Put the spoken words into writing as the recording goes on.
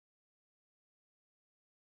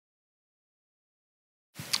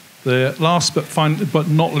The last but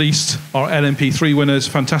not least are LMP3 winners.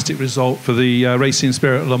 Fantastic result for the Racing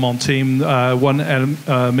Spirit Leman team. Won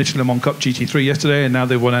Michelin Le Mans Cup GT3 yesterday, and now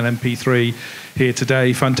they've won LMP3 here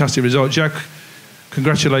today. Fantastic result. Jacques,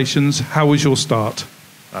 congratulations. How was your start?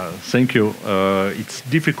 Thank you. It's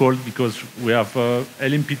difficult because we have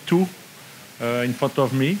LMP2 in front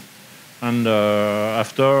of me, and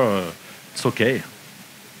after it's okay.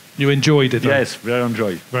 You enjoyed it, though? Yes, very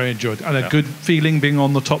enjoyed. Very enjoyed. And a good feeling being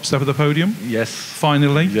on the top step of the podium? Yes.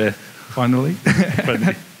 Finally? Yeah. Finally.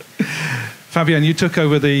 Fabien, you took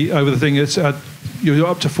over the thing. It's, you were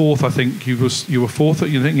up to fourth, I think. You were fourth,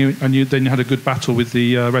 and then you had a good battle with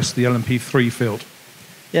the rest of the LMP3 field.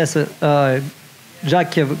 Yes,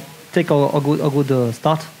 Jacques take a good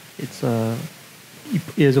start. It's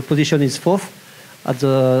the position is fourth at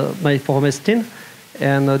my former stint.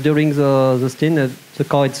 And during the stint, the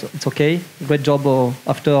car it's okay. Great job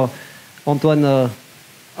after Antoine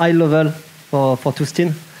high level for two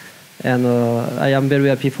stints, and I am very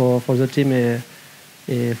happy for the team.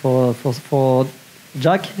 For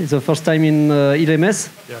Jacques, it's the first time in LMS.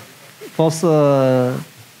 Yeah.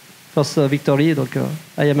 First victory, donc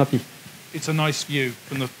I am happy. It's a nice view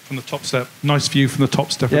from the top step. Nice view from the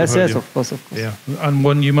top step. Yes, of the yes, podium. of course. Yeah, and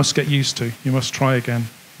one you must get used to. You must try again.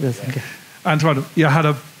 Yes. Okay. Antoine, you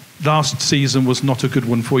had last season was not a good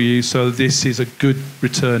one for you, so this is a good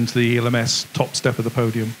return to the LMS top step of the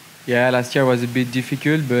podium. Yeah, last year was a bit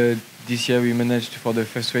difficult, but this year we managed for the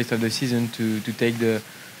first race of the season to take the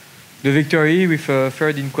victory with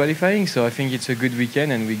third in qualifying. So I think it's a good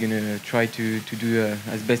weekend, and we're gonna try to do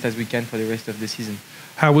as best as we can for the rest of the season.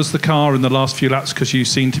 How was the car in the last few laps? Because you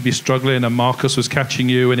seemed to be struggling, and Marcus was catching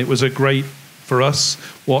you, and it was a great. For us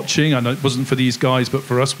watching, I know it wasn't for these guys, but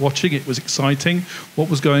for us watching, it was exciting. What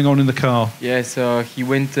was going on in the car? Yeah, so he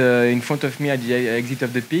went in front of me at the exit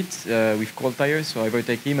of the pit with cold tires, so I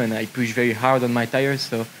overtake him and I pushed very hard on my tires.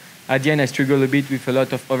 So at the end, I struggled a bit with a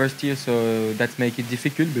lot of oversteer, so that makes it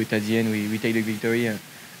difficult. But at the end, we take the victory,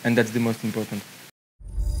 and that's the most important.